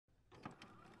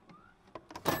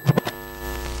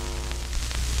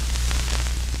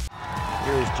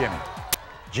Here's Jimmie.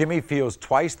 Jimmie feels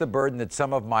twice the burden that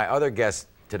some of my other guests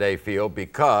today feel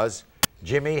because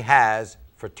Jimmie has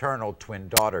fraternal twin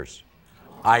daughters,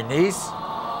 Inez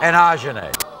and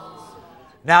Ajane.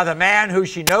 Now, the man who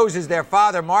she knows is their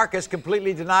father, Marcus,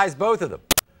 completely denies both of them.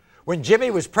 When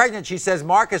Jimmie was pregnant, she says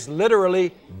Marcus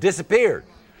literally disappeared,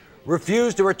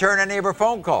 refused to return any of her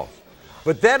phone calls.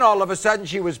 But then all of a sudden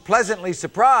she was pleasantly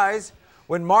surprised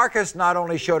when Marcus not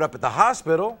only showed up at the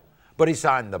hospital, but he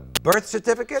signed the birth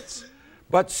certificates.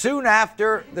 But soon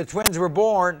after the twins were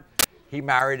born, he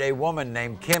married a woman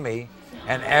named Kimmie,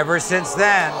 and ever since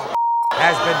then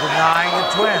has been denying the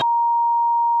twins.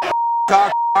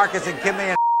 Talk Marcus and Kimmie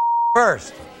and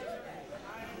first.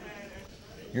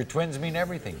 Your twins mean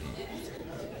everything to you,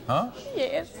 huh?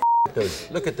 Yes.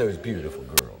 Look at those beautiful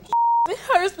girls. It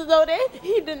hurts to know that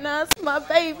he denies my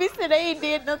babies and they ain't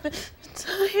did nothing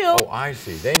to him. Oh, I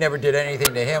see. They never did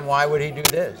anything to him. Why would he do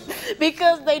this?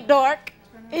 Because they dark.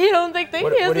 He don't think they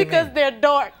his because they're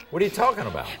dark. What are you talking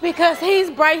about? Because he's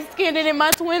bright-skinned and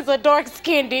my twins are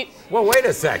dark-skinned. Well, wait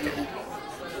a second.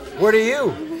 What are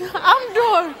you? I'm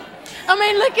dark. I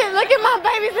mean, look at my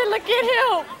babies and look at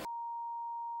him.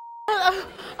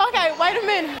 Okay, wait a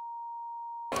minute.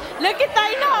 Look at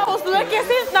their nose, look at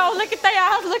his nose, look at their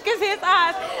eyes, look at his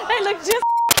eyes. They look just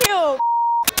cute.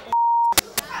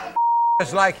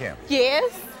 Just like him?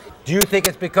 Yes. Do you think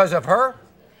it's because of her?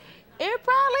 It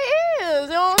probably is.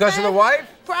 You know because of the wife?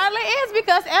 Probably is,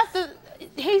 because after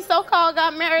he so-called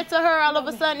got married to her, all of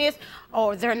a sudden it's,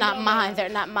 oh, they're not mine, they're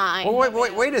not mine. Well,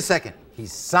 wait a second. He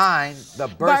signed the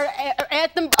birth...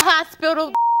 At the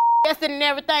hospital, and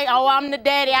everything. Oh, I'm the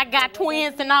daddy. I got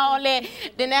twins and all that.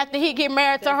 Then after he get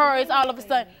married to her, it's all of a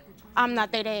sudden, I'm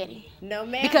not their daddy. No,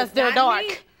 ma'am. Because they're dark.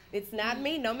 Me. It's not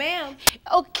me. No, ma'am.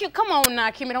 Oh, come on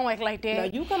now, Kimmie. Don't act like that. No,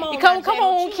 you come on. Come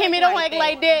on, Kimmie. Don't act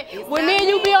like that. When me and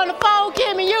you be on the phone,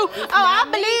 Kimmie, I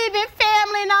believe in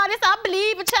family and all this. I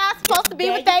believe a child's supposed to be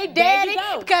with their daddy.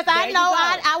 Because I know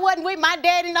I wasn't with my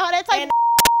daddy and all that type of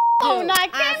oh, now,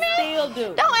 Kimmie. I still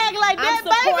do. Don't act like that,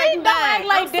 baby. Don't act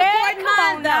like that. Come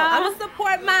on now. I'm going to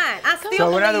support mine. I still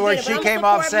So in other words, she came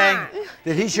off saying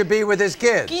that he should be with his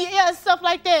kids. Yeah, stuff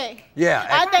like that. Yeah.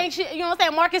 I think she, you know what I'm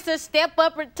saying, Marcus said step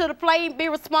up to the plate and be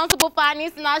responsible for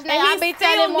Inez and Ajane. I be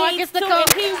telling Marcus to come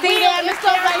see them and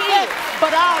stuff like that.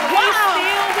 But all wow,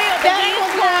 that ain't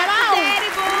what's going on.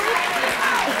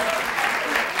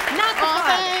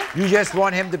 You just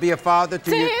want him to be a father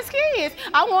to his kids.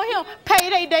 I want him pay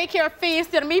their daycare fee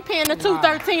instead of me paying the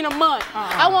 $213 a month.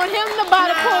 I want him to buy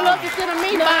the pull-up instead of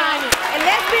me buying it. And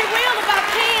let's be real about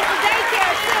kids and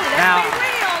daycare too. Let's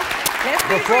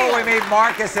be real. Before we meet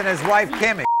Marcus and his wife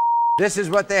Kimmie, this is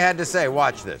what they had to say.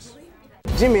 Watch this.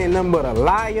 Jimmie ain't nothing but a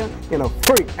liar and a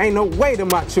freak. Ain't no way to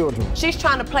my children. She's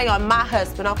trying to play on my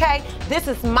husband, okay? This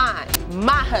is mine,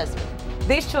 my husband.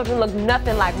 These children look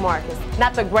nothing like Marcus.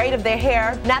 Not the grade of their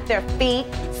hair, not their feet,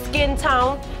 skin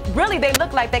tone. Really, they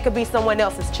look like they could be someone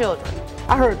else's children.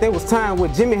 I heard there was time where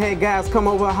Jimmie had guys come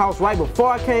over her house right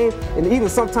before I came and even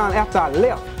sometime after I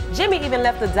left. Jimmie even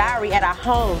left a diary at our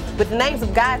home with names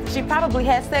of guys that she probably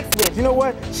had sex with. You know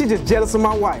what? She just jealous of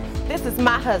my wife. This is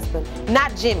my husband,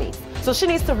 not Jimmie's. So she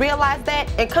needs to realize that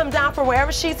and come down from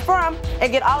wherever she's from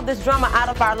and get all this drama out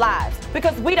of our lives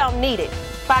because we don't need it.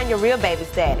 Find your real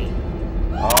baby's daddy.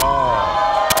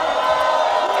 Oh.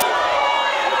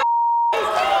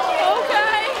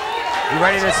 Okay. You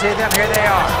ready to see them? Here they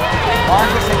are.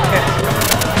 Marcus and Kimmie.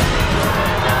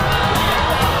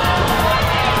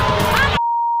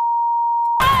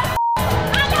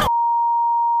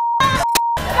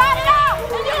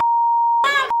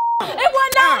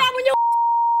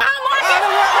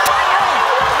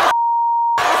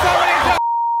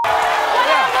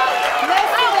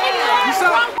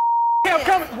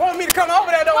 Want me to come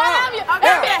over there, though?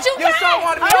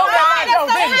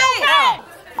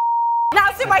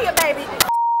 Now sit right here, baby.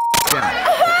 Sit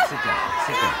down.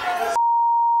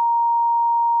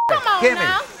 Come on Kimmie,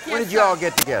 now. when did you all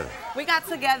get together? We got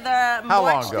together How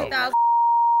March long ago? 2000.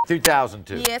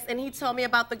 2002. Yes, and he told me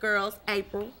about the girls,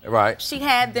 April. Right. She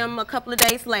had them a couple of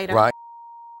days later. Right.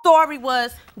 Story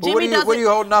was Jimmie doesn't. What are you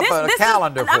holding up a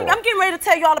calendar for? I'm getting ready to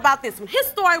tell you all about this one. His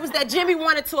story was that Jimmie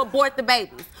wanted to abort the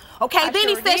babies. Okay, then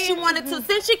he said she wanted to,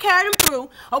 since she carried him through,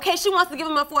 okay, she wants to give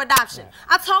him up for adoption.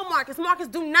 I told Marcus,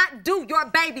 do not do your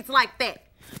babies like that.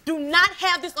 Do not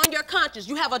have this on your conscience.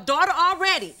 You have a daughter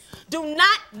already. Do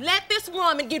not let this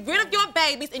woman get rid of your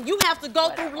babies and you have to go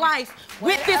through life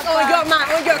with this on your mind,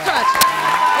 on your conscience.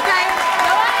 Okay?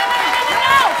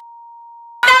 No.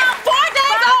 4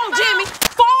 days old, Jimmie.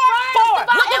 Four. Look.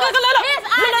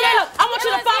 I want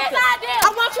you to focus. I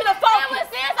want you to focus.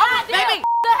 Baby.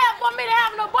 To help for me to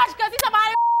have an abortion because he's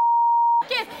about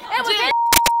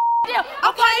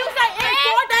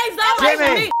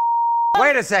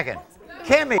a second.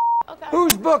 Kimmie,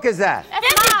 whose book is that?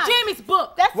 This is Jimmie's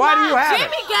book. That's Why do you have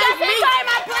Jimmie it? gave me.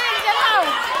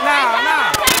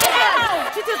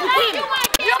 She just repeated.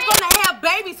 You're gonna have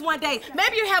babies one day.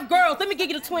 Maybe you have girls. Let me give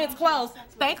you the twins' clothes.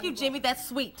 Thank you, Jimmie. That's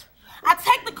sweet. I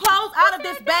take the clothes out of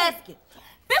this basket.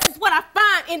 This is what I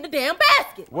find in the damn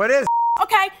basket. What is?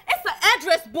 Okay, it's an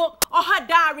address book or her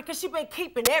diary because she been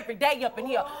keeping every day up in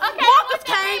here. Okay, Marcus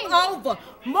came over.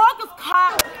 Marcus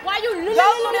called. Why you Go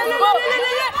through this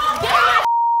book.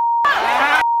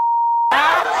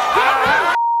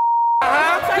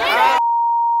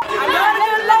 I love the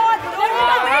good Lord.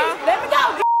 Let me go.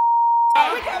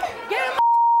 Get him.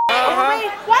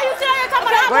 Why you sitting here talking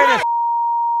about Wait a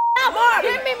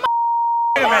Give me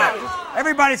Wait a minute.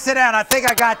 Everybody sit down. I think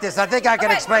I got this. I think I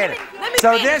can explain it. Let me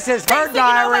So finish. this is her You know what?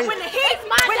 diary. When the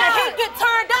heat get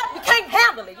turned up, you can't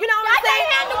handle it. You know what I'm saying?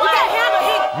 You can't handle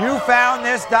heat. You found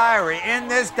this diary. In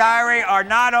this diary are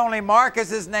not only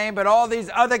Marcus's name, but all these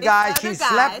other guys she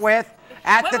slept with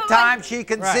at the time she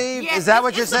conceived. Yes, Is that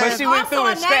what you're it's a- saying? But she went through and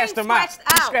also a scratched name them out.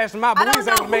 scratched She scratched them out, but I we don't was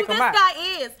know able to make who them out. this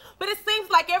guy is, but it seems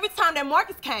like every time that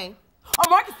Marcus came, or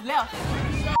Marcus left.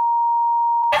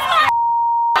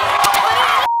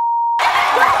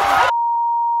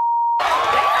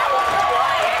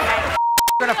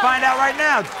 We're gonna find out right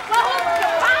now.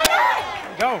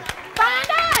 Go.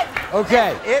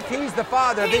 Okay, if he's the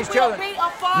father of He these will children, be a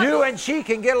father. you and she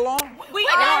can get along? We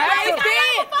don't have always to.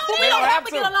 did, but we don't have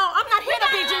to get along. I'm not here to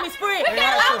be Jimmie's friend.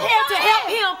 I'm here to help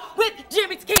him with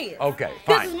Jimmie's kids. Okay,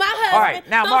 fine. This is my husband. All right,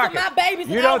 now Those Marcus, are my babies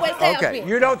you and don't. always have Okay, been.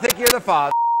 you don't think you're the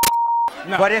father.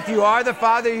 No. But if you are the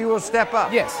father, you will step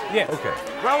up. Yes, yes. Okay.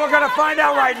 Well, we're gonna find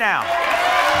out right now.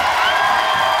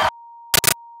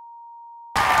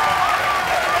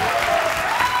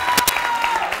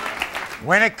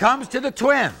 When it comes to the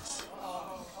twins,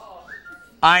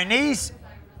 Inez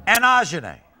and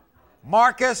Ajane,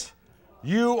 Marcus,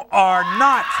 you are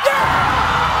not.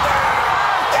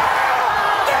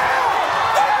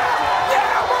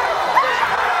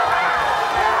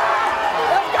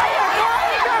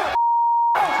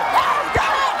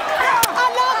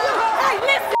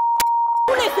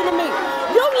 Listen to me.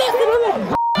 You listen to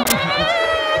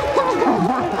me.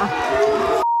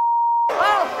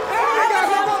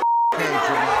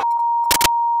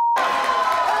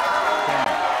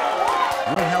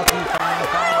 We'll help you find the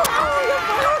father.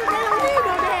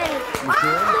 You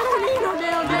sure? You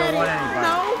don't want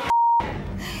anybody.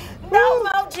 No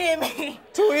more Jimmie.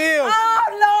 2 years. Oh,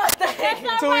 Lord, thank you.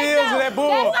 2 years of that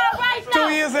bull. 2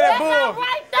 years of that bull.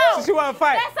 She want to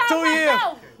fight. 2 years.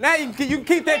 Now you can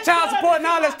keep that child support and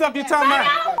all that stuff you're talking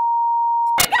about.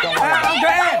 I'm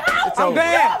glad. I'm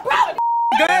glad.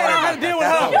 Glad I don't have to deal with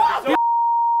her.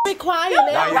 Be quiet Now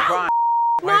now. you're crying.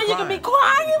 Now you can be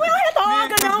quiet. We don't have to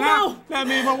argue no more. That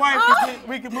means my wife,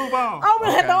 we can move on. Oh, we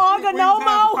don't have to argue no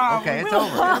more. Okay, it's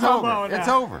over. It's over. It's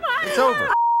over. It's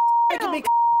over. We can be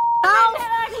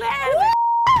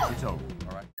It's over.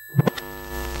 All right.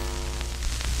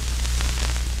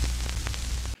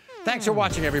 Thanks for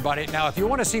watching, everybody. Now, if you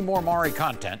want to see more Maury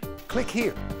content, click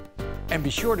here. And be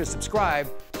sure to subscribe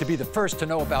to be the first to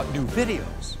know about new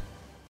videos.